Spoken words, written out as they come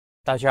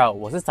大家好，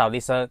我是扫地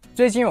僧。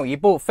最近有一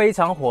部非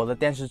常火的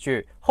电视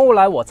剧，后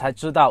来我才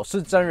知道是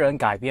真人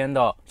改编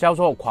的，叫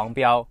做《狂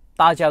飙》。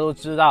大家都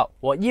知道，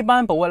我一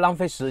般不会浪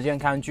费时间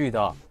看剧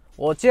的。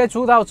我接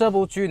触到这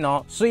部剧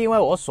呢，是因为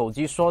我手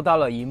机收到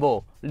了一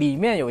幕，里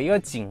面有一个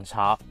警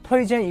察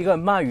推荐一个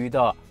卖鱼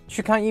的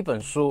去看一本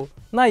书，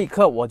那一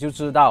刻我就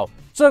知道，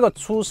这个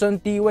出身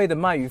低微的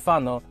卖鱼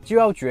贩呢就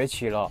要崛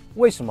起了。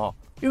为什么？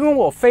因为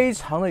我非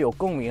常的有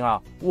共鸣啊！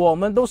我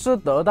们都是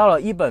得到了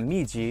一本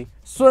秘籍，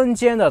瞬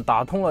间的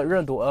打通了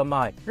任督二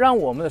脉，让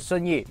我们的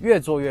生意越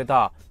做越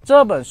大。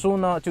这本书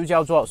呢就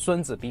叫做《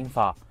孙子兵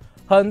法》。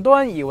很多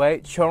人以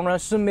为穷人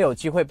是没有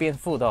机会变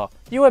富的，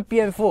因为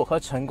变富和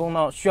成功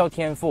呢需要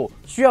天赋，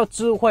需要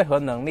智慧和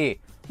能力。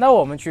那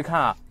我们去看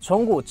啊，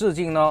从古至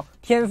今呢，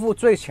天赋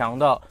最强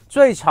的、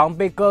最常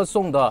被歌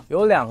颂的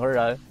有两个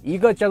人，一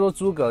个叫做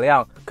诸葛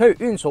亮，可以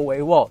运筹帷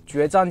幄，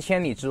决战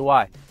千里之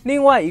外；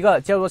另外一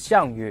个叫做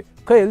项羽，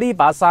可以力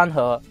拔山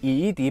河，以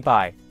一敌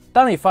百。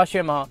但你发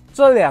现吗？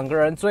这两个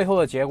人最后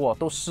的结果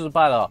都失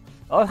败了，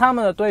而他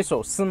们的对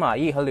手司马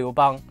懿和刘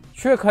邦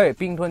却可以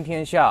并吞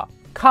天下，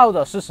靠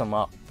的是什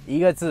么？一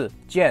个字：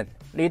剑。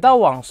你到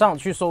网上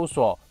去搜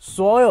索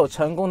所有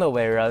成功的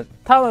伟人，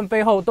他们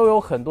背后都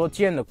有很多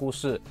剑的故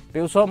事。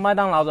比如说麦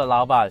当劳的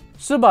老板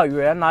是把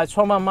原来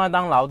创办麦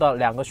当劳的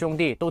两个兄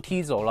弟都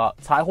踢走了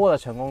才获得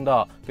成功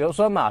的。比如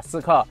说马斯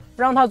克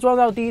让他赚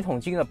到第一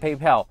桶金的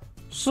PayPal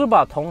是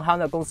把同行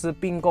的公司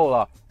并购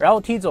了，然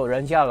后踢走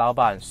人家的老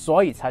板，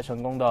所以才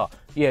成功的。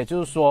也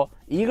就是说，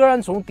一个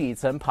人从底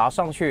层爬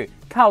上去，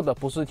靠的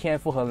不是天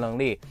赋和能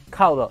力，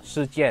靠的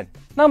是剑。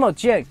那么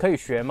剑可以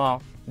学吗？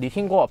你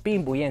听过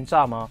兵不厌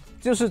诈吗？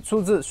就是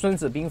出自《孙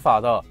子兵法》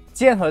的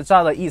剑和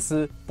诈的意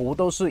思不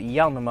都是一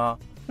样的吗？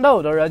那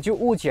有的人就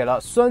误解了《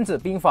孙子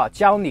兵法》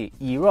教你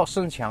以弱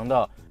胜强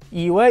的，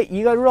以为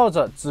一个弱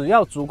者只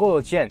要足够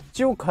的剑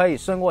就可以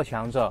胜过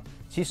强者。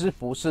其实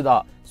不是的，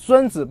《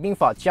孙子兵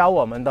法》教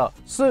我们的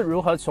是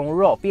如何从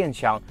弱变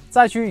强，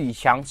再去以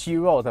强欺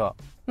弱的。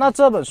那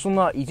这本书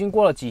呢，已经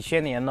过了几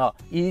千年了，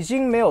已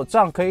经没有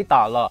仗可以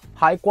打了，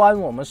还关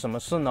我们什么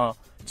事呢？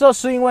这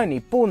是因为你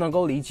不能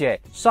够理解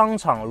商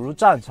场如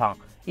战场。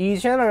以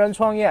前的人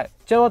创业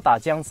叫做打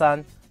江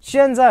山，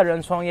现在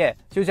人创业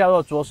就叫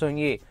做做生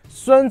意。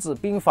孙子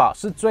兵法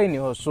是最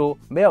牛的书，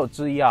没有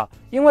之一啊！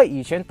因为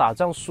以前打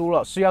仗输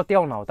了是要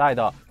掉脑袋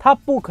的，它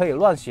不可以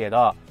乱写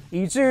的，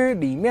以至于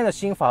里面的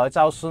心法和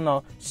招式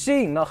呢，吸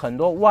引了很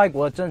多外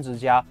国的政治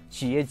家、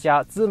企业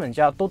家、资本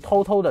家都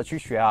偷偷的去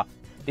学啊。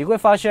你会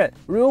发现，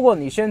如果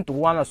你先读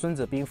完了《孙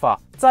子兵法》，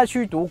再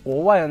去读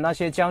国外的那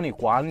些教你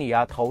管理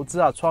啊、投资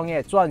啊、创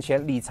业、赚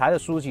钱、理财的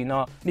书籍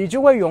呢，你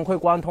就会融会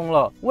贯通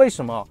了。为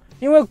什么？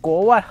因为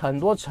国外很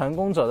多成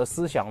功者的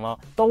思想呢，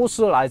都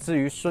是来自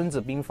于《孙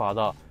子兵法》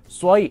的。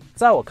所以，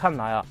在我看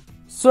来啊，《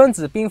孙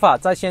子兵法》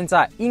在现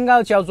在应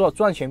该叫做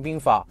赚钱兵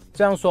法。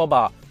这样说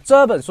吧，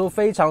这本书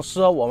非常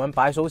适合我们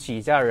白手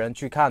起家的人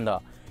去看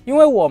的。因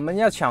为我们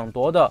要抢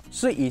夺的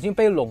是已经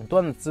被垄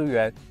断的资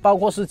源，包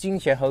括是金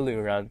钱和女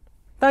人。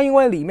但因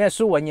为里面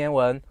是文言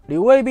文，你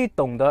未必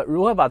懂得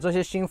如何把这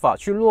些心法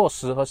去落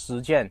实和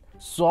实践，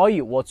所以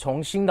我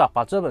重新的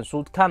把这本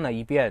书看了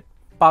一遍，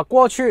把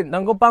过去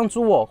能够帮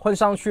助我混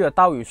上去的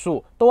道语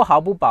术都毫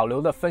不保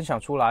留的分享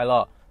出来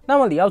了。那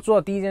么你要做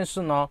的第一件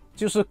事呢，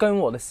就是跟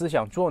我的思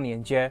想做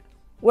连接，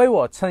为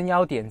我撑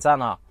腰点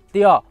赞啊。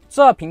第二，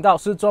这频道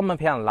是专门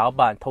培养老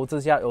板、投资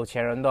家、有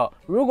钱人的。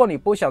如果你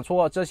不想错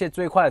过这些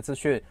最快的资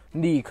讯，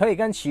你可以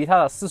跟其他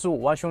的45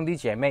万兄弟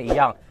姐妹一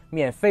样，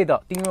免费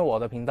的订阅我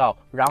的频道，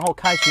然后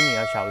开启你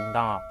的小铃铛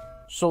啊。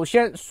首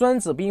先，《孙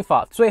子兵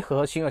法》最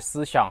核心的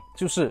思想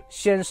就是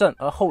先胜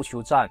而后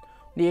求战。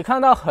你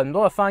看到很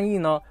多的翻译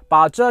呢，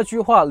把这句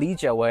话理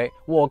解为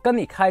我跟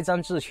你开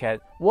战之前，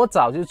我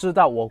早就知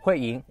道我会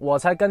赢，我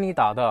才跟你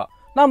打的。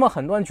那么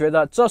很多人觉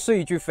得这是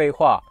一句废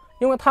话，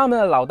因为他们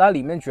的脑袋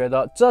里面觉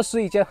得这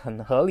是一件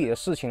很合理的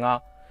事情啊。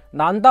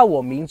难道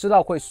我明知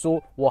道会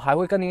输，我还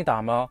会跟你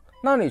打吗？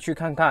那你去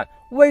看看，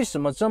为什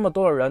么这么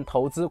多的人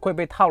投资会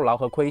被套牢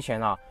和亏钱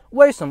啊？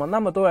为什么那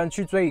么多人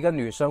去追一个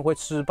女生会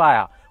失败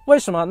啊？为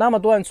什么那么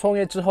多人创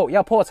业之后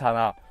要破产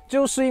啊？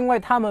就是因为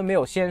他们没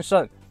有先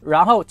胜，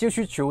然后就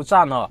去求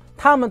战了。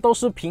他们都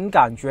是凭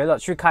感觉的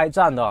去开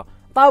战的。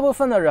大部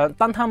分的人，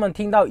当他们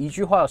听到一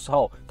句话的时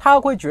候，他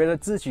会觉得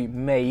自己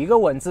每一个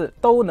文字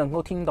都能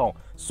够听懂，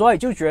所以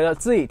就觉得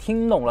自己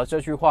听懂了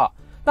这句话。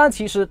但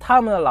其实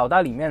他们的脑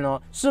袋里面呢，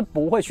是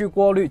不会去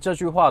过滤这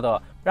句话的，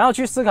然后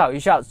去思考一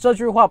下这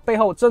句话背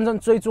后真正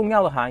最重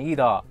要的含义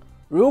的。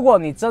如果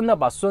你真的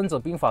把《孙子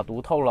兵法》读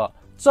透了，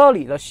这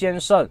里的先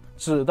胜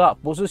指的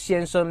不是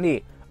先胜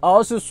利，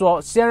而是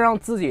说先让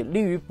自己立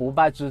于不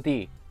败之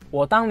地。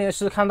我当年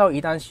是看到一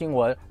单新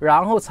闻，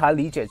然后才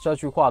理解这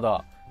句话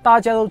的。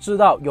大家都知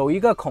道有一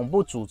个恐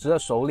怖组织的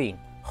首领，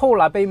后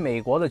来被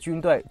美国的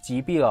军队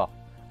击毙了，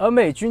而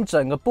美军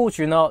整个布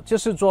局呢，就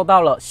是做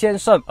到了先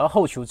胜而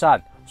后求战。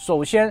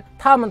首先，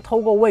他们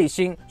透过卫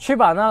星去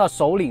把那个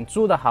首领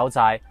住的豪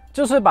宅，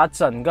就是把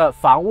整个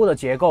房屋的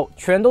结构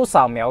全都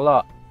扫描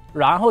了，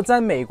然后在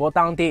美国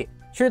当地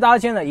去搭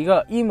建了一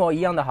个一模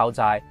一样的豪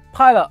宅，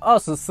派了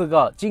24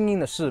个精英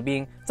的士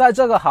兵，在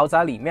这个豪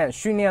宅里面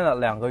训练了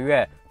2个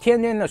月，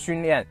天天的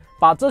训练，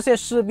把这些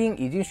士兵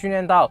已经训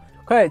练到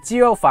可以肌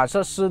肉反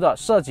射式的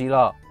射击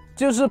了，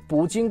就是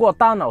不经过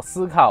大脑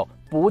思考，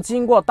不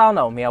经过大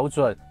脑瞄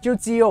准，就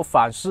肌肉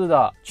反射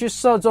的去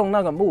射中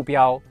那个目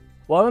标。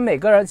我们每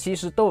个人其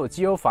实都有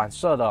肌肉反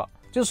射的，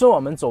就是我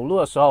们走路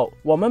的时候，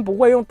我们不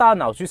会用大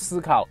脑去思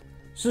考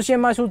是先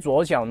迈出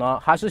左脚呢，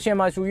还是先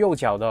迈出右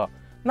脚的。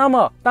那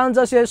么当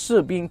这些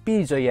士兵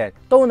闭着眼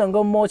都能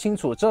够摸清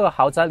楚这个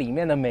豪宅里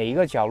面的每一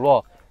个角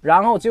落，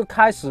然后就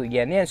开始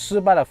演练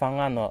失败的方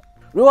案了。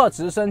如果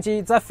直升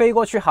机在飞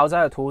过去豪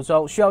宅的途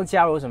中需要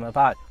加油怎么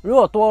办？如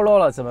果堕落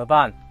了怎么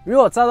办？如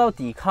果遭到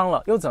抵抗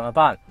了又怎么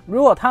办？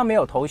如果他没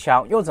有投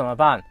降又怎么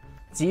办？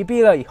击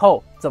毙了以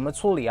后怎么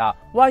处理啊？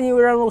万一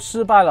任务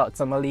失败了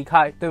怎么离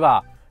开，对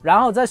吧？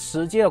然后在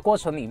实际的过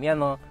程里面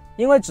呢，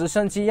因为直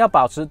升机要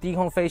保持低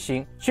空飞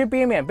行，去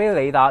避免被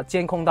雷达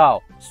监控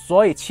到，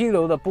所以气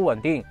流的不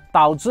稳定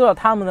导致了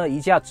他们的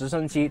一架直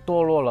升机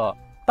堕落了。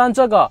但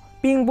这个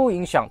并不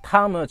影响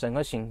他们的整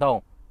个行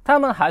动，他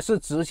们还是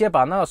直接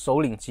把那个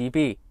首领击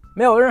毙，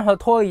没有任何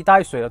拖泥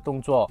带水的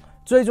动作。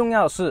最重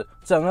要的是，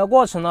整个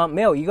过程呢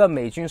没有一个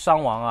美军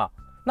伤亡啊。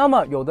那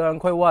么有的人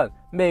会问，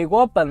美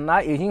国本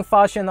来已经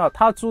发现了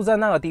他住在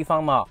那个地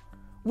方嘛，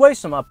为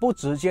什么不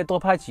直接多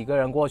派几个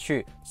人过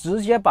去，直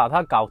接把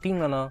他搞定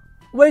了呢？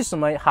为什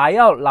么还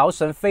要劳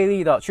神费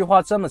力的去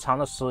花这么长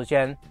的时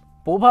间？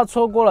不怕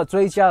错过了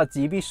最佳的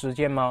击毙时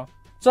间吗？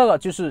这个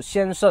就是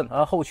先胜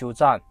而后求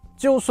战。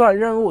就算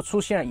任务出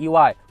现了意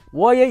外，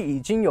我也已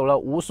经有了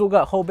无数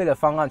个后备的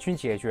方案去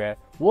解决，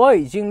我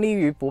已经立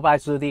于不败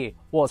之地，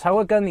我才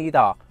会跟你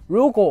打。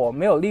如果我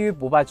没有立于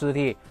不败之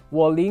地，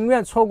我宁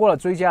愿错过了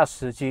最佳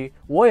时机，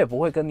我也不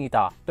会跟你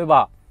打，对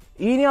吧？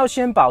一定要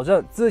先保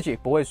证自己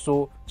不会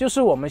输，就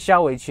是我们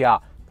下围棋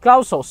啊，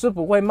高手是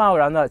不会贸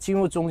然的进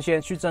入中间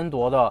去争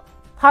夺的，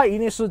他一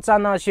定是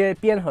占那些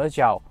边和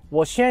角，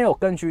我先有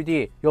根据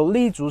地，有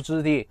立足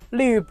之地，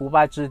立于不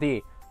败之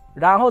地，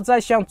然后再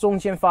向中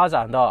间发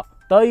展的。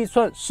得一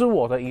寸是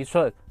我的一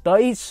寸，得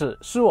一尺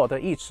是我的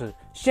一尺，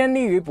先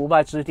立于不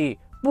败之地，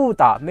不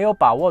打没有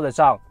把握的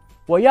仗。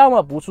我要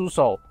么不出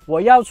手，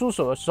我要出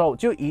手的时候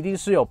就一定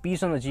是有必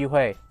胜的机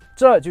会，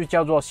这就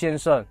叫做先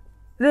胜。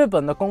日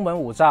本的宫本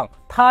武藏，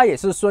他也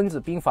是孙子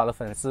兵法的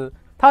粉丝，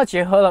他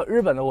结合了日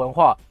本的文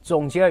化，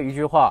总结了一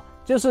句话，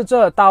就是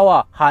这刀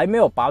啊还没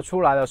有拔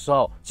出来的时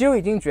候就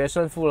已经决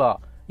胜负了。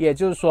也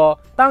就是说，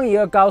当一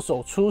个高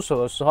手出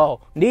手的时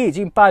候，你已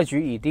经败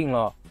局已定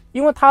了，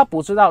因为他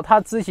不知道他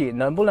自己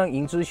能不能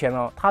赢之前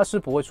呢，他是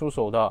不会出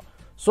手的。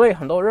所以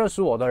很多认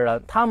识我的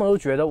人，他们都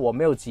觉得我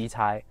没有集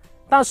财，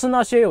但是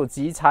那些有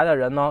集财的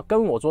人呢，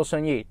跟我做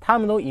生意，他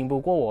们都赢不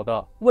过我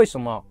的。为什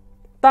么？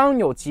当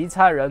有集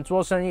财的人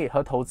做生意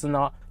和投资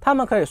呢，他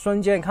们可以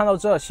瞬间看到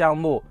这个项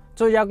目，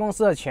这家公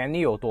司的潜力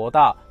有多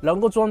大，能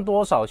够赚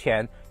多少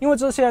钱，因为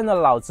这些人的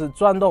脑子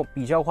转动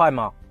比较快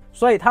嘛，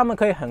所以他们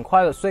可以很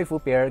快的说服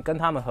别人跟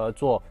他们合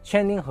作，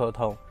签订合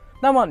同。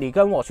那么你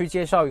跟我去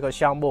介绍一个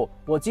项目，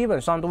我基本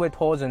上都会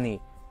拖着你，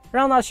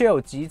让那些有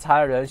集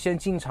财的人先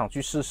进场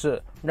去试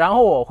试，然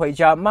后我回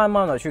家慢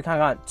慢的去看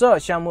看这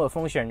项目的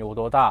风险有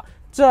多大，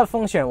这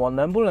风险我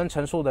能不能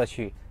承受得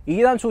起，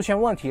一旦出现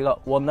问题了，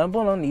我能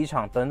不能离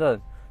场等等。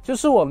就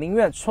是我宁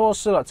愿错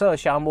失了这个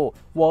项目，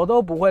我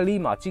都不会立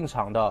马进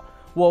场的，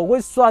我会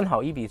算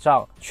好一笔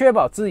账，确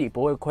保自己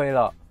不会亏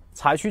了，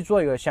才去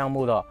做一个项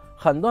目的。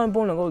很多人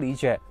不能够理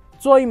解，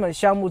做一门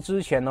项目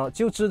之前呢，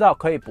就知道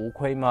可以不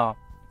亏吗？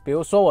比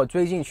如说我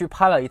最近去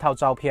拍了一套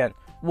照片，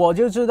我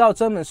就知道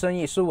这门生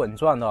意是稳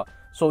赚的。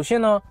首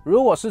先呢，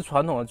如果是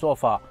传统的做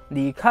法，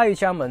你开一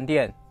家门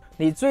店，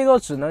你最多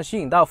只能吸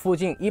引到附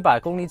近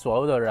100公里左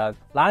右的人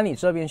来你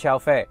这边消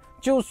费，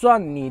就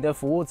算你的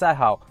服务再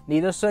好，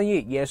你的生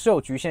意也是有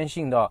局限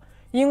性的，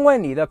因为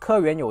你的客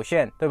源有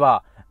限，对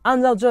吧？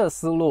按照这个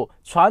思路，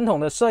传统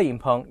的摄影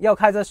棚要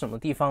开在什么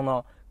地方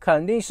呢？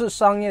肯定是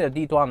商业的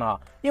地段啊，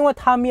因为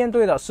他面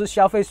对的是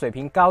消费水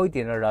平高一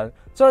点的人，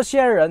这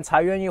些人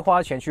才愿意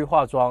花钱去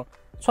化妆，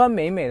穿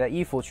美美的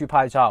衣服去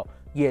拍照。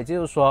也就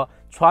是说，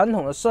传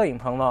统的摄影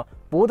棚呢，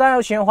不但要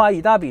先花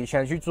一大笔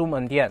钱去租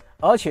门店，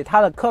而且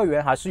它的客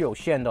源还是有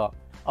限的，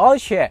而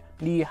且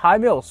你还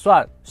没有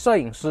算摄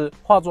影师、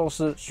化妆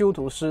师、修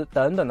图师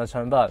等等的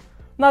成本，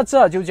那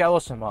这就叫做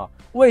什么？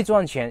未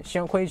赚钱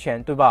先亏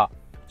钱，对吧？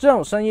这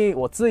种生意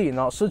我自己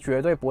呢是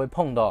绝对不会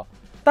碰的。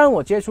但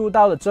我接触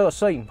到的这个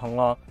摄影棚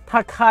呢，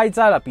它开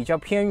在了比较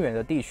偏远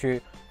的地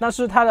区，但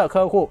是它的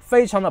客户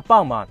非常的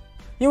爆满，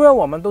因为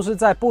我们都是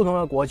在不同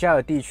的国家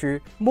的地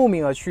区慕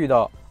名而去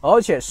的，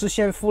而且是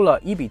先付了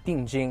一笔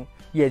定金，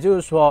也就是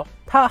说，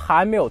他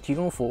还没有提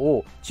供服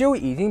务，就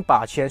已经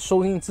把钱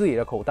收进自己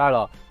的口袋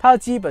了，他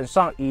基本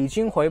上已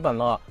经回本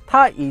了，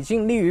他已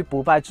经立于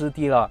不败之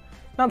地了。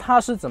那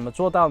他是怎么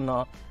做到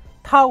呢？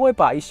他会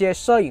把一些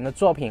摄影的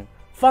作品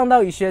放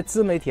到一些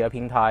自媒体的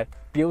平台，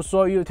比如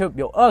说 YouTube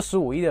有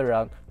25亿的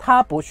人，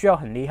他不需要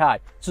很厉害，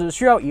只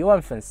需要1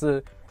万粉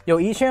丝，有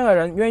1000个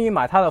人愿意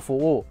买他的服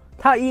务，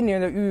他1年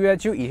的预约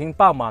就已经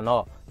爆满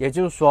了。也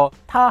就是说，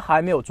他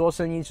还没有做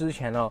生意之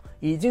前呢，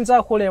已经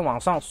在互联网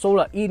上收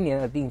了1年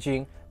的定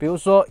金，比如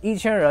说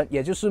1000人，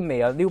也就是每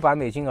人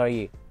$600而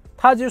已，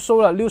他就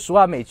收了60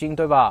万美金，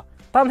对吧？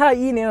但他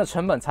1年的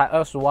成本才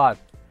20万，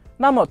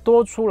那么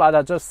多出来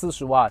的这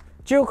40万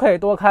就可以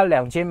多开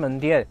2间门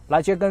店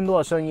来接更多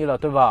的生意了，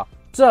对吧？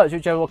这就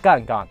叫做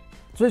杠杆。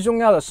最重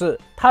要的是，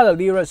它的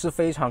利润是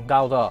非常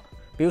高的。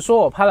比如说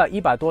我拍了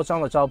100多张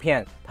的照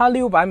片，它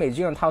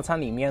$600的套餐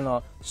里面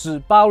呢，只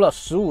包了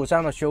15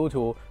张的修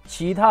图，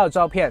其他的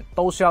照片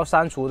都是要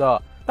删除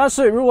的。但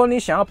是如果你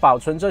想要保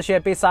存这些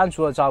被删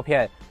除的照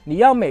片，你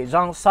要每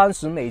张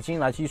$30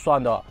来计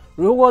算的。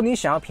如果你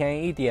想要便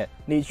宜一点，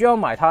你就要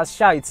买它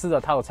下一次的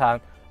套餐。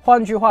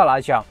换句话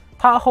来讲，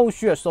它后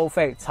续的收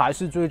费才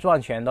是最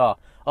赚钱的，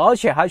而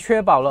且还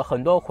确保了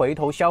很多回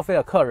头消费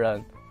的客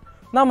人。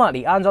那么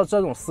你按照这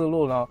种思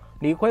路呢，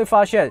你会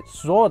发现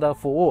所有的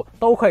服务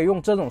都可以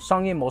用这种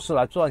商业模式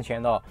来赚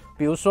钱的。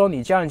比如说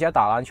你教人家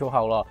打篮球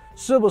好了，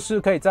是不是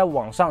可以在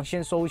网上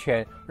先收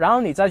钱，然后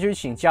你再去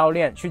请教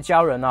练去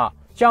教人啊，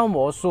教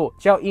魔术、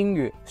教英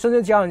语，甚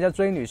至教人家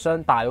追女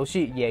生、打游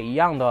戏也一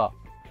样的。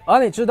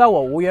而你知道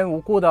我无缘无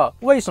故的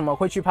为什么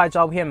会去拍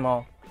照片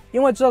吗？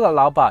因为这个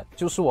老板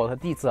就是我的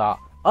弟子啊，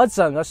而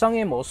整个商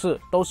业模式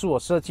都是我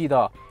设计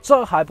的，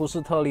这还不是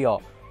特例哦。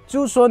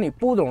就是说你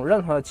不懂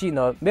任何技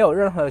能，没有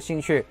任何兴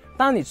趣，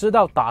但你知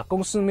道打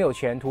工是没有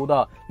前途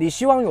的，你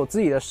希望有自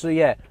己的事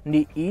业，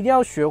你一定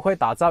要学会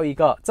打造一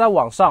个在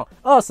网上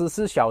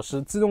24小时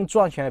自动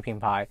赚钱的品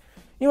牌。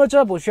因为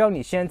这不需要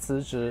你先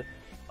辞职，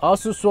而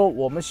是说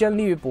我们先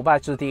立于不败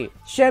之地，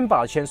先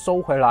把钱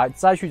收回来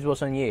再去做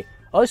生意。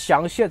而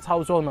详细的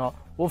操作呢，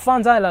我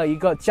放在了一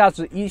个价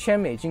值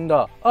$1000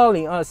的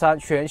2023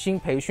全新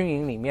培训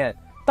营里面。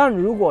但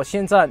如果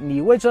现在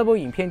你为这部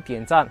影片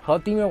点赞和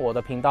订阅我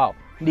的频道，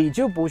你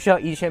就不需要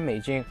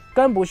$1000，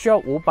更不需要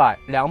500、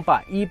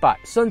200、100，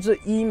甚至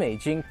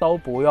$1都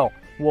不用，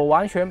我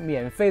完全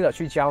免费的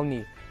去教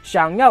你。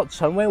想要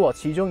成为我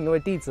其中一位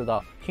弟子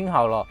的，听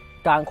好了，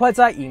赶快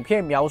在影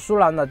片描述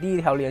栏的第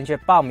一条链接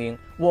报名，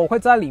我会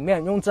在里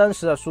面用真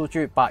实的数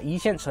据把一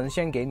线呈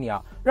现给你啊，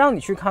让你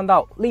去看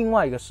到另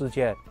外一个世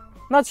界。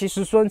那其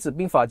实孙子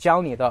兵法教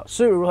你的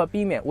是如何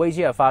避免危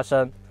机的发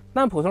生，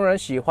但普通人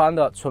喜欢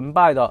的纯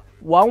败的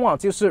往往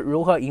就是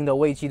如何赢得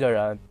危机的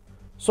人。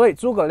所以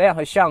诸葛亮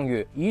和项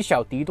羽以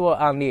小敌多的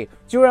案例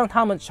就让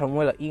他们成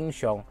为了英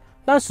雄，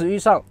但实际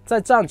上在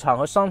战场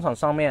和商场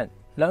上面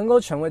能够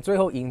成为最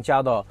后赢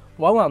家的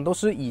往往都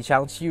是以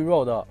强欺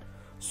弱的。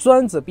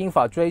孙子兵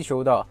法追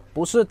求的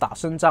不是打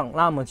胜仗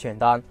那么简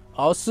单，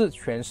而是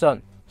全胜。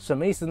什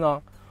么意思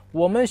呢？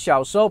我们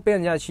小时候被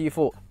人家欺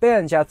负，被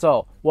人家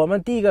揍，我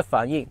们第一个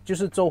反应就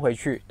是揍回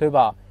去，对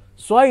吧？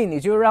所以你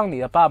就让你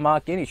的爸妈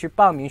给你去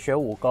报名学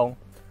武功，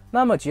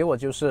那么结果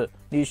就是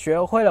你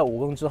学会了武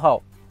功之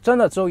后真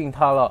的揍赢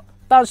他了，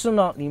但是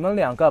呢，你们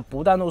两个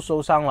不但都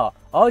受伤了，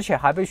而且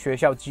还被学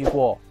校记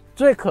过。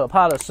最可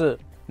怕的是，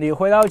你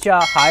回到家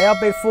还要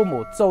被父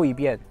母揍一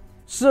遍，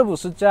是不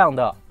是这样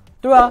的？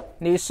对啊，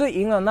你是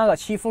赢了那个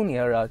欺负你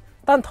的人，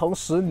但同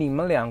时你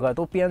们两个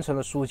都变成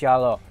了输家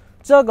了。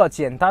这个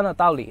简单的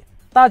道理，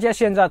大家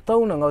现在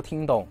都能够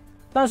听懂。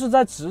但是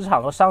在职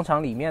场和商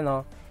场里面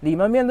呢，你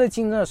们面对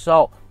竞争的时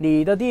候，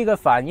你的第一个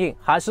反应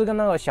还是跟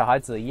那个小孩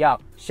子一样，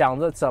想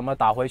着怎么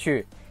打回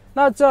去。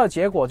那这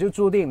结果就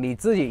注定你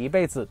自己一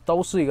辈子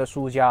都是一个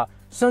输家，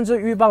甚至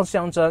鹬蚌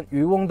相争，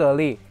渔翁得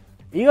利。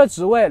一个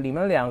职位你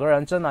们2个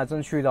人争来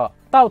争去的，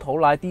到头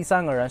来第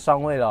3个人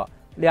上位了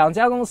，2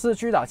家公司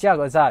去打价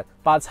格战，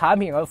把产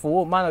品和服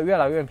务卖得越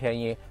来越便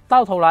宜，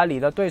到头来你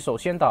的对手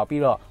先倒闭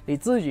了，你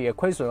自己也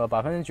亏损了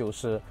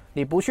90%。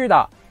你不去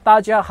打，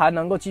大家还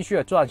能够继续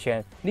的赚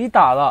钱，你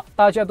打了，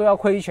大家都要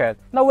亏钱，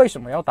那为什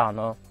么要打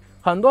呢？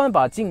很多人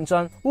把竞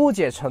争误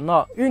解成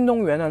了运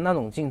动员的那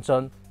种竞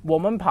争，我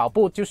们跑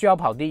步就是要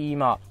跑第一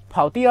嘛，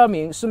跑第2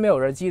名是没有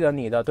人记得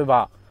你的，对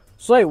吧？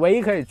所以唯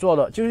一可以做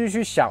的就是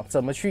去想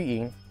怎么去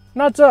赢，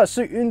那这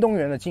是运动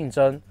员的竞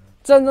争。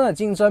真正的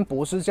竞争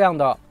不是这样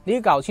的，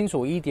你搞清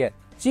楚一点，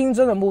竞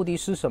争的目的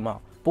是什么？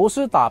不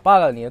是打败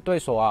了你的对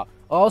手啊，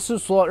而是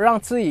说让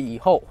自己以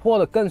后活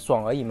得更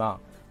爽而已嘛。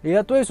你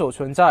的对手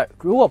存在，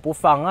如果不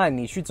妨碍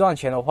你去赚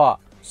钱的话，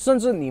甚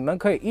至你们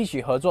可以一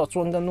起合作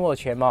赚更多的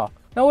钱嘛，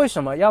那为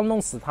什么要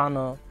弄死他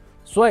呢？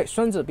所以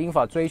孙子兵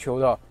法追求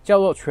的叫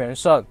做全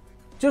胜，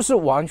就是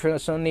完全的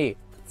胜利。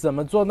怎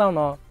么做到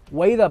呢？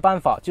唯一的办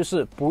法就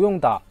是不用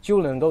打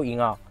就能够赢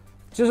啊，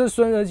就是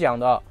孙子讲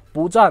的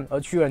不战而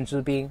屈人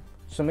之兵。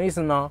什么意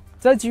思呢？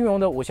在金庸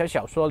的武侠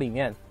小说里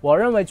面，我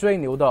认为最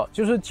牛的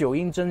就是九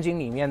阴真经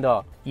里面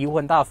的移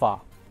魂大法。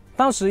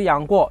当时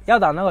杨过要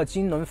打那个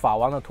金轮法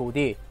王的徒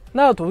弟，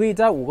那个徒弟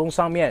在武功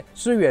上面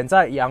是远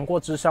在杨过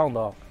之上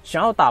的，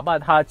想要打败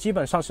他基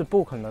本上是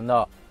不可能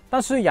的。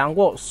但是杨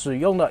过使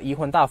用了移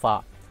魂大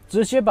法，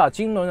直接把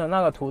金轮的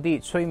那个徒弟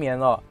催眠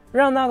了，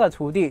让那个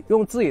徒弟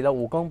用自己的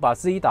武功把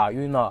自己打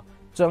晕了。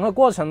整个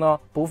过程呢，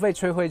不费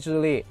吹灰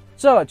之力，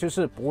这就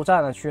是不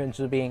战而屈人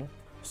之兵。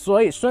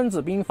所以孙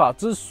子兵法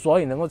之所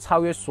以能够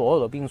超越所有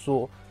的兵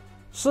书，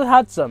是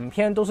它整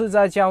篇都是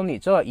在教你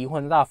这个移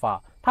魂大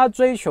法，他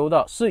追求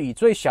的是以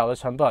最小的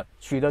成本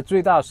取得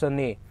最大的胜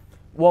利。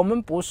我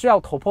们不是要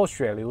头破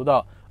血流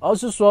的，而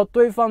是说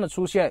对方的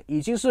出现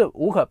已经是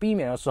无可避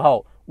免的时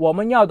候，我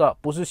们要的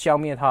不是消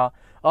灭他，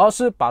而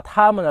是把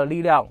他们的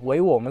力量为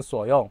我们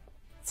所用。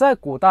在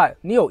古代，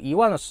你有1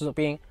万的士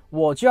兵，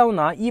我就要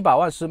拿100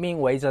万士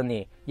兵围着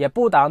你，也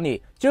不打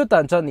你，就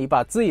等着你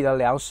把自己的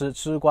粮食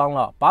吃光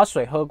了，把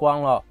水喝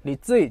光了，你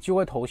自己就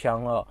会投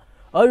降了。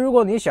而如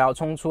果你想要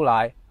冲出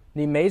来，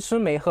你没吃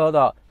没喝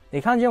的，你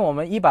看见我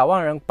们100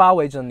万人包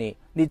围着你，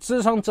你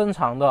智商正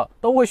常的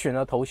都会选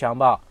择投降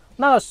吧。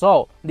那个时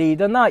候，你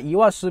的那1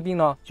万士兵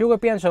呢，就会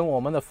变成我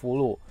们的俘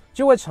虏，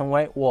就会成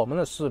为我们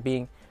的士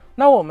兵。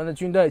那我们的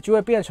军队就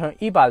会变成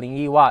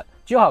101万，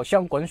就好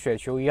像滚雪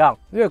球一样，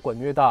越滚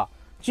越大。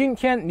今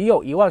天你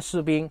有1万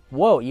士兵，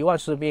我有1万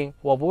士兵，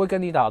我不会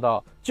跟你打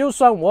的。就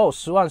算我有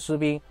10万士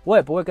兵，我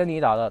也不会跟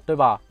你打的，对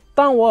吧？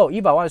当我有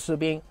100万士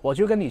兵，我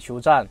就跟你求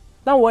战，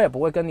但我也不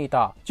会跟你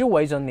打，就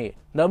围着你。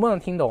能不能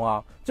听懂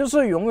啊？就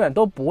是永远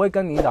都不会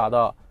跟你打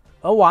的。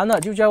而完了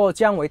就叫做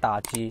降维打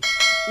击。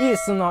意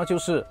思呢，就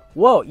是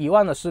我有1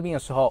万的士兵的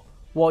时候，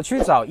我去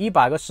找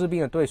100个士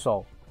兵的对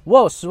手；我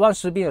有10万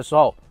士兵的时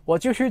候，我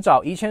就去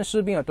找1000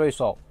士兵的对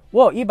手；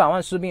我有100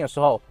万士兵的时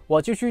候，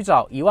我就去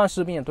找1万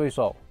士兵的对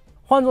手。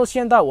换作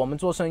现在我们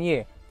做生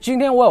意，今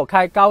天我有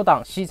开高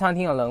档西餐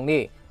厅的能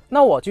力，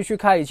那我就去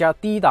开一家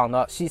低档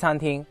的西餐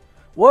厅；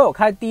我有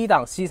开低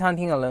档西餐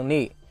厅的能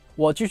力，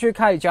我就去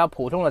开一家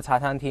普通的茶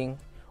餐厅；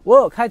我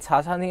有开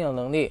茶餐厅的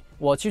能力，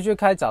我就去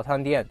开早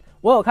餐店；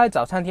我有开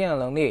早餐店的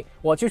能力，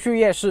我就去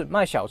夜市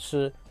卖小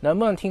吃。能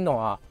不能听懂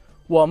啊？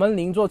我们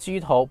宁做鸡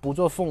头不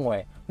做凤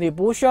尾，你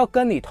不需要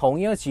跟你同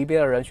一个级别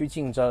的人去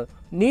竞争，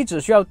你只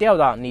需要吊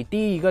打你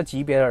第一个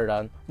级别的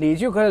人，你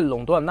就可以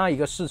垄断那一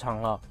个市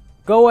场了。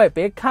各位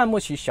别看不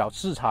起小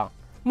市场，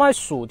卖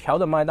薯条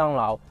的麦当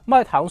劳，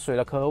卖糖水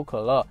的可口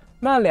可乐，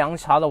卖凉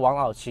茶的王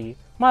老吉，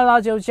卖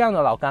辣椒酱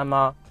的老干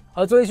妈。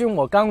而最近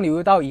我刚留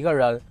意到一个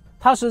人，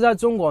他是在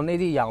中国内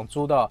地养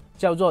猪的，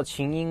叫做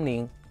秦英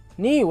林。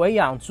你以为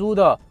养猪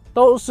的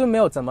都是没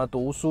有怎么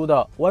读书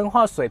的，文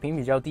化水平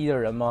比较低的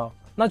人吗？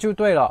那就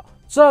对了，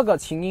这个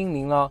秦英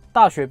林呢，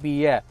大学毕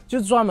业就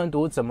专门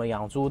读怎么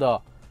养猪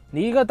的。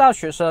你一个大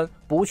学生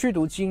不去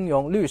读金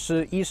融、律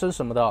师、医生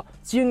什么的，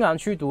竟然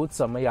去读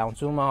怎么养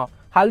猪吗？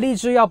还立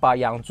志要把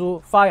养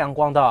猪发扬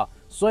光大，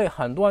所以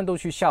很多人都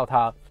去笑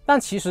他。但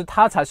其实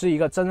他才是一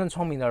个真正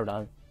聪明的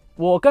人。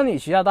我跟你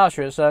其他大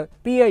学生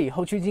毕业以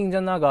后去竞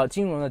争那个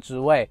金融的职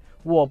位，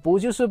我不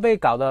就是被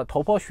搞得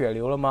头破血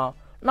流了吗？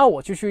那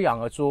我就去养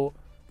个猪，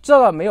这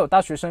个没有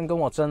大学生跟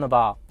我争了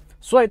吧？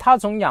所以他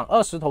从养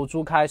20头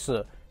猪开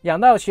始，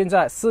养到现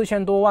在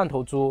4000多万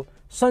头猪，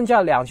身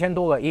价2000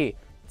多个亿，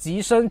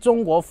跻身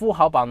中国富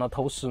豪榜的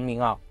头10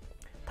名啊！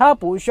他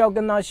不需要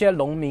跟那些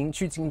农民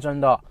去竞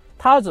争的，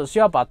他只需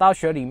要把大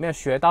学里面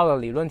学到的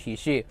理论体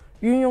系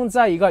运用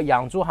在一个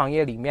养猪行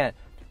业里面，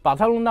把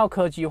它弄到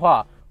科技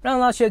化，让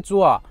那些猪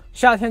啊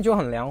夏天就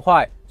很凉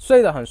快，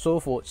睡得很舒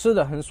服，吃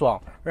得很爽，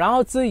然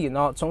后自己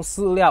呢从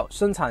饲料、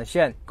生产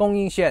线、供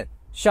应线、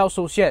销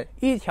售线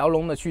一条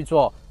龙的去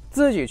做，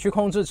自己去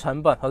控制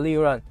成本和利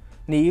润。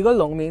你一个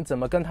农民怎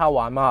么跟他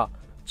玩嘛？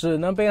只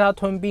能被他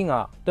吞并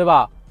啊，对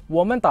吧？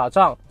我们打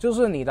仗就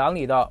是你打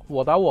你的，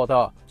我打我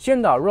的，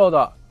先打弱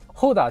的，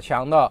后打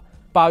强的，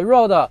把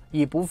弱的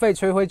以不费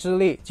吹灰之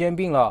力兼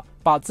并了，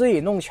把自己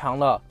弄强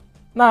了，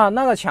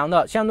那个强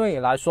的相对你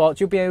来说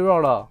就变弱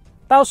了，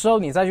到时候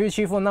你再去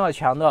欺负那个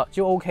强的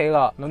就 OK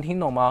了，能听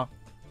懂吗？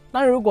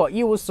那如果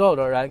一无所有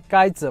的人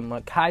该怎么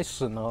开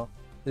始呢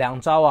？2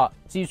招啊，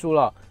记住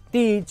了。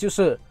第一就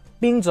是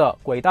兵者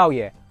诡道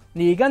也，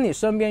你跟你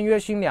身边月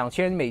薪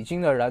$2000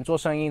的人做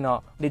生意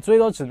呢，你最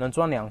多只能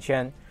赚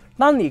2000。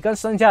那你跟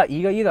身价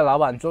1个亿的老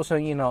板做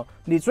生意呢，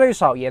你最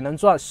少也能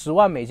赚$10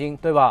万，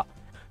对吧？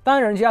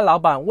但人家老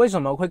板为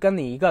什么会跟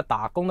你一个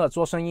打工的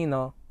做生意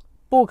呢？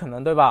不可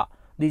能，对吧？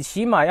你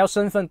起码要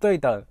身份对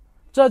等。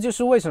这就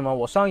是为什么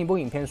我上一部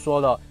影片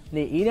说的，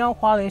你一定要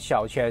花点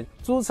小钱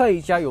注册一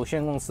家有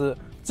限公司，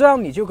这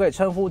样你就可以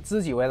称呼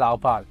自己为老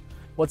板。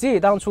我自己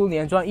当初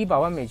年赚$100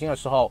万的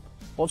时候，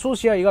我出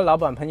席了一个老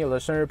板朋友的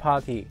生日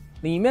party，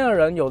 里面的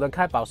人有的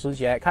开保时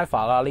捷、开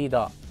法拉利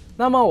的。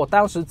那么我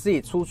当时自己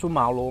初出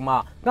茅庐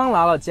嘛，刚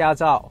拿了驾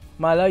照，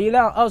买了一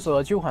辆2手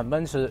的旧款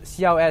奔驰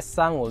CLS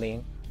 350。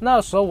那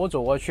时候我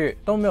走过去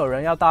都没有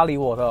人要搭理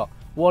我的，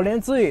我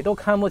连自己都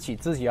看不起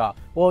自己啊，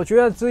我觉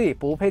得自己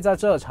不配在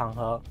这个场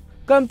合，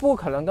更不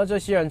可能跟这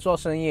些人做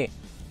生意。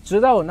直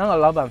到我那个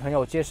老板朋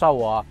友介绍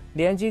我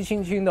年纪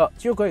轻轻的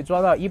就可以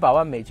赚到$100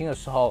万的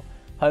时候，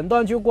很多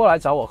人就过来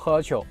找我喝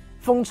酒，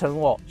奉承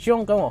我，希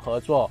望跟我合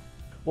作。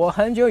我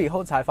很久以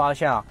后才发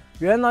现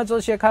原来这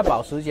些开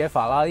保时捷、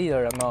法拉利的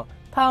人呢，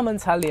他们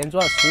才连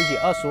赚10几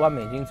20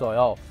万左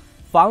右，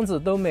房子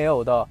都没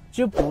有的，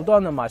就不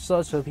断的买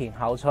奢侈品、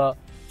豪车，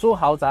住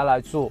豪宅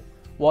来住。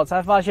我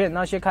才发现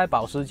那些开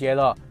保时捷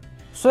的，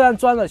虽然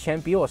赚的钱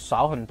比我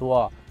少很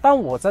多，但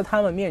我在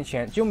他们面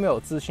前就没有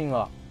自信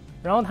了。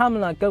然后他们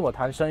呢跟我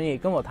谈生意，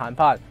跟我谈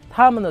判，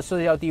他们的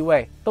社交地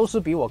位都是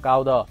比我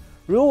高的。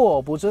如果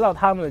我不知道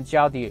他们的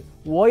家底，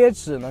我也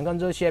只能跟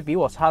这些比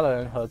我差的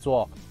人合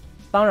作。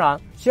当然，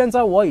现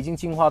在我已经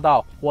进化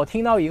到，我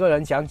听到一个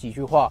人讲几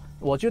句话，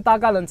我就大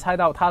概能猜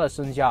到他的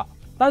身价。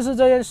但是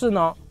这件事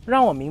呢，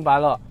让我明白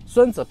了《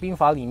孙子兵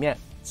法》里面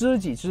知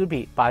己知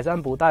彼，百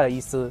战不殆的意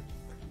思。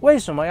为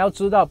什么要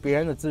知道别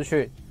人的资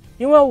讯？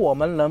因为我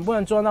们能不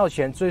能赚到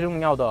钱，最重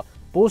要的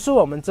不是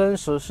我们真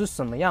实是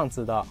什么样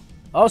子的，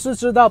而是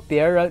知道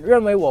别人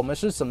认为我们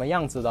是什么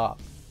样子的。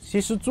其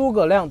实诸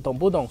葛亮懂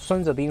不懂《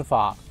孙子兵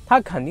法》？他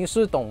肯定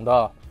是懂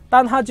的，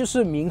但他就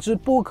是明知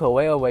不可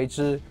为而为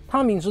之。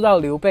他明知道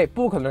刘备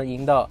不可能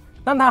赢的，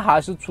但他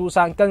还是出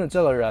山跟着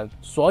这个人，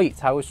所以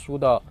才会输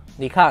的。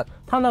你看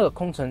他那个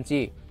空城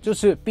计，就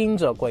是兵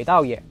者诡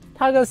道也。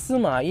他跟司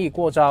马懿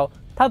过招，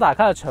他打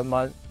开了城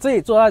门，自己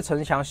坐在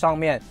城墙上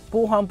面，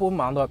不慌不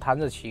忙地弹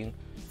着琴，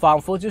仿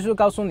佛就是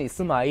告诉你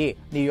司马懿，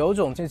你有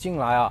种就进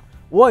来啊，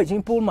我已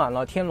经布满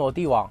了天罗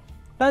地网。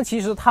但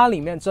其实他里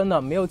面真的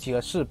没有几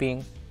个士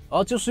兵，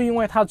而就是因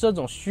为他这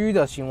种虚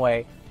的行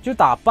为，就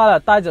打败了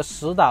带着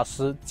10打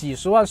10几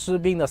十万士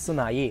兵的司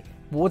马懿，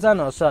不战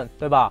而胜，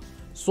对吧？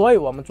所以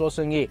我们做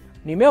生意，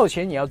你没有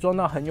钱也要装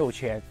到很有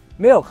钱，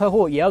没有客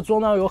户也要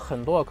装到有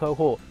很多的客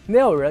户，没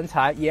有人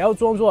才也要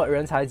装作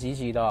人才济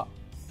济的。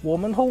我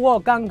们通过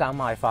杠杆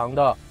买房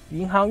的，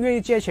银行愿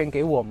意借钱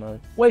给我们，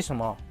为什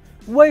么？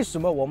为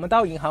什么我们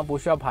到银行不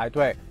需要排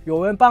队，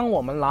有人帮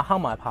我们拿号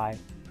码牌？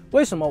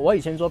为什么我以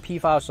前做批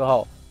发的时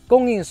候，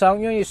供应商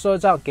愿意赊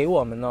账给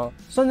我们呢？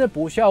甚至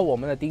不需要我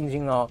们的定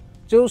金呢？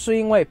就是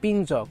因为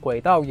兵者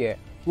诡道也，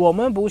我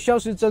们不需要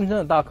是真正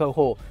的大客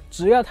户，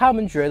只要他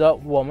们觉得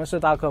我们是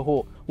大客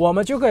户，我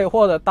们就可以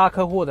获得大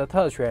客户的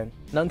特权。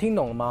能听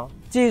懂了吗？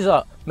记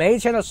着，没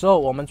钱的时候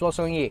我们做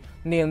生意，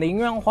你宁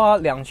愿花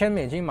2000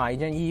美金买一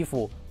件衣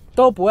服，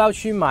都不要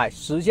去买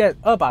10件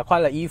200块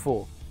的衣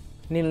服。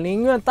你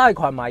宁愿贷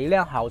款买一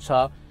辆好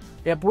车，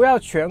也不要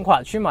全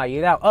款去买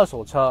一辆二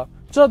手车。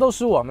这都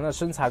是我们的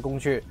生财工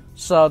具，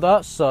舍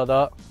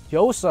得，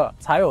有舍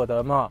才有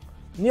得嘛。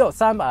你有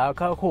300个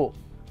客户，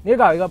你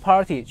搞一个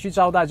party 去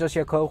招待这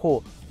些客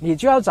户，你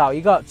就要找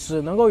一个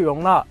只能够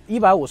容纳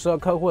150个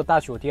客户的大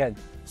酒店。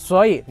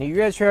所以你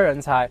越缺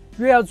人才，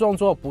越要装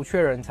作不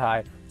缺人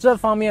才。这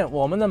方面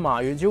我们的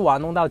马云就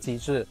玩弄到极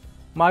致。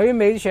马云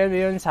没钱没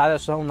人才的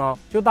时候呢，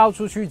就到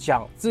处去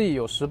讲自己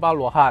有18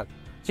罗汉，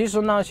其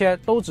实那些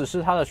都只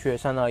是他的学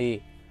生而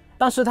已。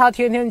但是他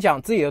天天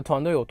讲自己的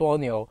团队有多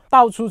牛，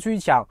到处去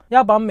讲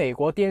要把美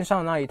国电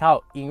商那一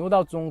套引入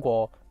到中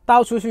国，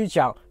到处去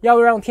讲要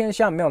让天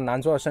下没有难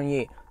做的生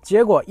意，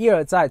结果一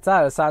而再再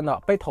而三的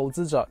被投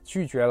资者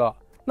拒绝了。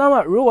那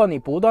么如果你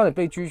不断的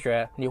被拒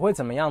绝，你会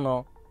怎么样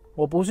呢？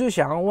我不是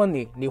想要问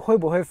你，你会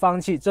不会放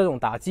弃这种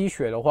打鸡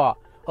血的话，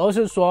而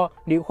是说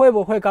你会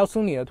不会告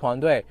诉你的团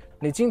队，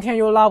你今天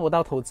又拉不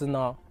到投资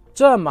呢？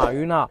这马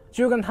云啊，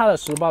就跟他的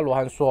18罗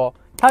汉说，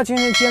他今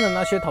天见的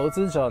那些投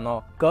资者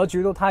呢，格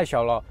局都太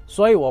小了，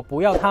所以我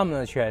不要他们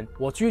的钱，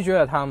我拒绝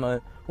了他们，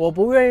我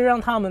不愿意让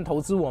他们投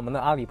资我们的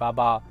阿里巴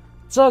巴。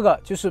这个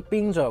就是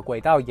兵者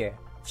诡道也。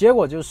结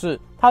果就是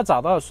他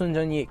找到了孙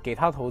正义，给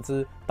他投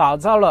资，打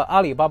造了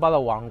阿里巴巴的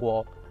王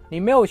国。你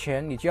没有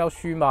钱，你就要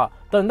虚嘛，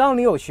等到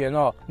你有钱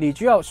了，你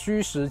就要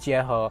虚实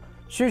结合，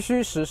虚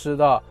虚实实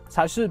的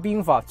才是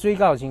兵法最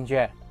高的境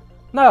界。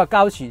那个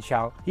高启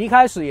强一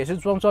开始也是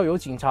装作有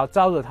警察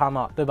罩着他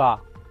嘛，对吧？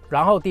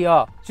然后第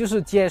二就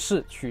是借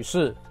势取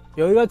势。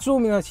有一个著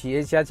名的企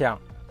业家讲，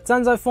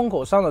站在风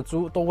口上的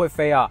猪都会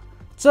飞啊，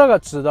这个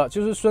指的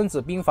就是孙子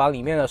兵法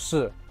里面的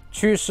势，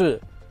趋势。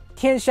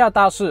天下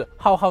大事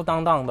浩浩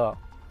荡荡的，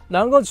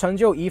能够成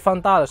就一番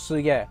大的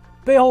事业，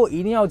背后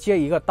一定要接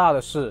一个大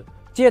的事，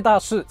借大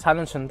事才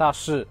能成大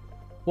事。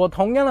我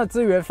同样的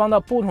资源放到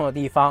不同的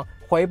地方，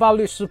回报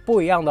率是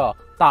不一样的。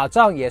打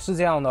仗也是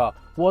这样的，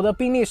我的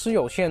兵力是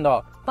有限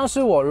的，但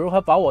是我如何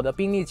把我的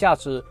兵力价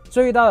值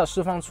最大的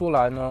释放出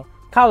来呢？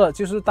靠的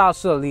就是大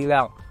势的力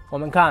量。我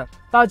们看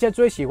大家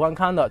最喜欢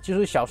看的就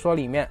是小说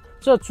里面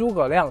这诸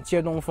葛亮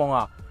借东风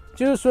啊，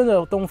就是顺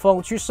着东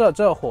风去射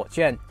这火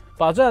箭，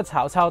把这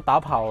曹操打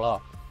跑了。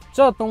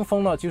这东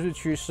风呢就是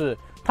趋势，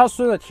他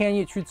顺着天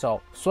意去走，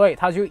所以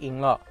他就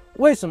赢了。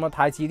为什么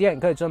台积电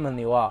可以这么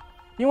牛啊？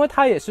因为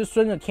他也是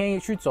顺着天意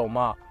去走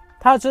嘛。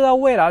他知道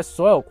未来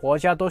所有国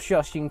家都需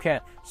要芯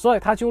片，所以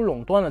他就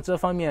垄断了这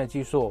方面的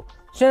技术。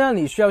现在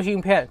你需要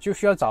芯片，就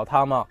需要找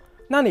他嘛。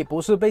那你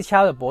不是被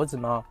掐了脖子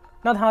吗？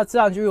那他自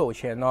然就有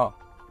钱了。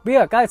比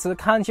尔盖茨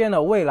看见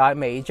了未来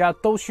每一家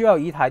都需要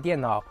一台电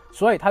脑，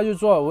所以他就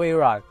做了微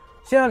软。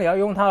现在你要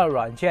用他的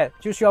软件，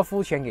就需要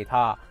付钱给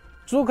他。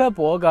朱克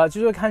伯格就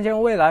是看见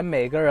未来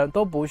每个人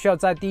都不需要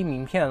再递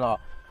名片了，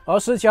而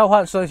是交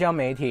换社交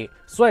媒体，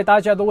所以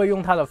大家都会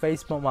用他的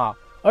Facebook 嘛。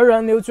而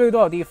人流最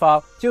多的地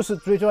方就是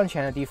最赚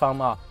钱的地方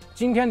嘛。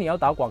今天你要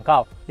打广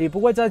告，你不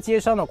会在街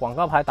上的广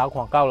告牌打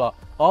广告了，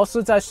而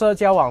是在社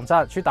交网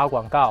站去打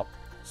广告。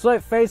所以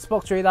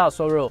Facebook 最大的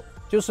收入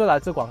就是来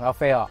自广告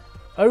费啊。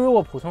而如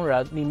果普通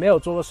人你没有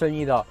做过生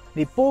意的，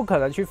你不可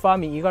能去发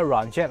明一个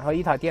软件和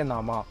一台电脑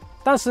嘛。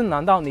但是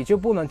难道你就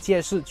不能借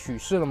势取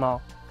势了吗？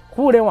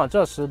互联网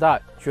这时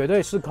代绝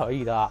对是可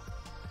以的啊。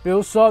比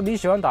如说你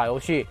喜欢打游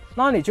戏，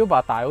那你就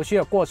把打游戏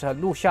的过程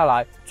录下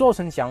来，做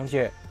成讲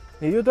解，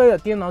你就对着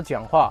电脑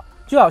讲话，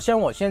就好像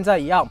我现在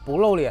一样不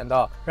露脸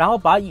的，然后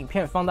把影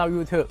片放到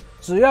YouTube，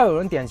 只要有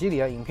人点击你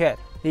的影片，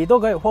你都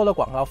可以获得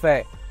广告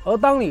费。而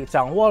当你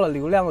掌握了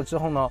流量了之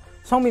后呢，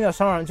聪明的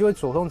商人就会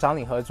主动找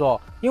你合作，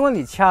因为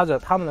你掐着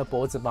他们的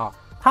脖子嘛，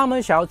他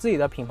们想要自己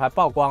的品牌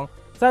曝光。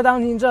在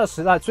当今这个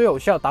时代，最有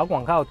效打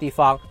广告的地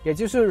方，也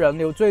就是人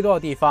流最多的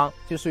地方，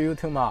就是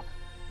YouTube 嘛。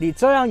你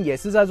这样也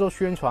是在做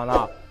宣传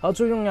啊，而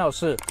最重要的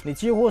是，你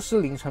几乎是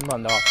零成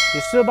本的，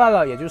你失败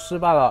了也就失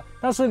败了，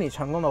但是你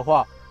成功的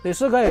话，你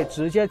是可以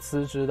直接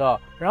辞职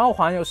的，然后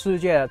环游世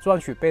界赚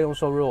取被动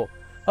收入。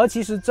而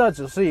其实这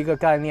只是一个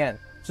概念，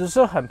只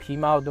是很皮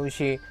毛的东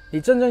西，你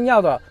真正要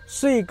的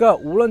是一个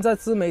无论在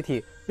自媒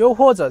体又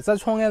或者在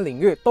创业领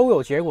域都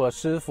有结果的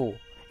师傅，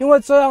因为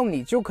这样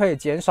你就可以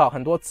减少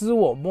很多自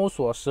我摸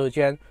索的时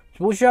间，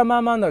不需要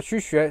慢慢的去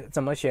学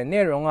怎么写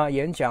内容啊、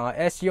演讲啊、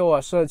SEO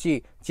啊、设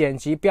计、剪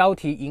辑、标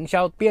题、营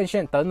销、变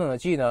现等等的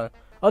技能，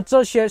而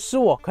这些是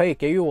我可以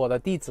给予我的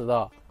弟子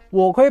的，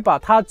我可以把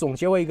它总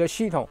结为一个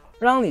系统，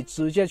让你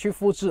直接去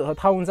复制和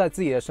套用在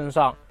自己的身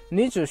上，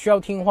你只需要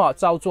听话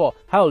照做，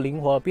还有灵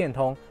活的变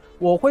通。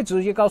我会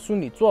直接告诉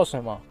你做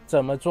什么、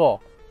怎么做。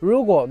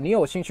如果你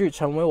有兴趣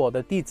成为我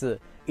的弟子，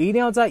一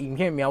定要在影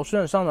片描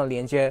述上的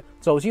连接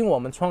走进我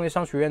们创业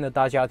商学院的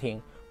大家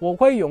庭，我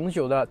会永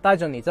久的带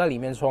着你在里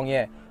面创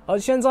业。而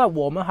现在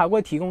我们还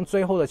会提供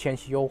最后的前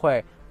期优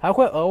惠，还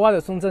会额外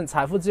的送赠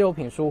财富自由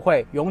品书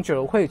会永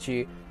久的会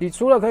籍。你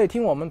除了可以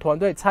听我们团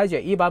队拆解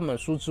100本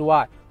书之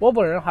外，我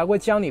本人还会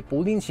教你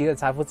不定期的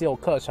财富自由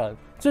课程。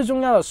最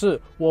重要的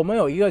是，我们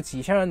有一个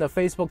几千人的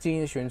Facebook 精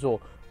英群组，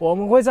我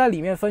们会在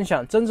里面分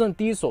享真正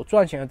第一手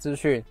赚钱的资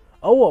讯，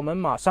而我们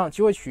马上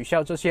就会取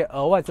消这些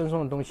额外赠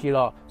送的东西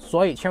了，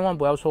所以千万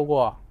不要错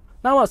过啊。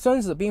那么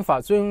孙子兵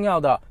法最重要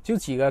的就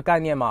几个概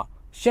念嘛，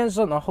先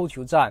胜而后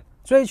求战，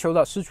追求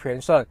的是全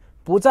胜，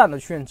不战而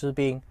屈人之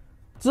兵，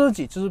知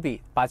己知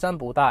彼，百战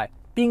不殆，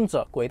兵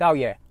者诡道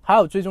也，还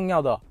有最重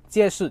要的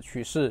借势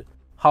取势。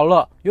好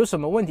了，有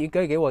什么问题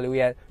可以给我留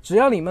言，只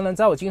要你们能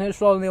在我今天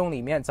说的内容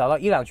里面找到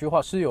1-2句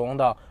话是有用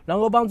的，能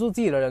够帮助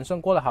自己的人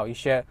生过得好一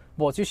些，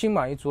我就心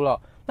满意足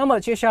了。那么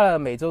接下来的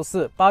每周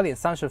四8点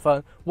30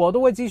分，我都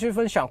会继续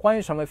分享关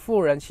于成为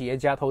富人、企业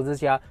家、投资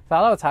家、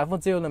达到财富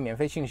自由的免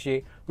费信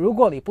息。如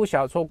果你不想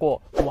要错过，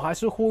我还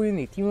是呼吁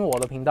你订阅我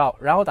的频道，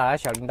然后打开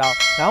小铃铛，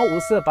然后无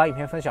私的把影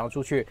片分享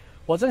出去。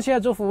我真心的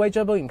祝福为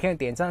这部影片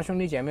点赞的兄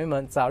弟姐妹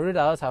们早日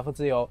达到财富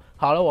自由。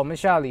好了，我们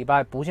下个礼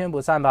拜不见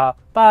不散吧，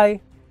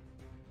拜。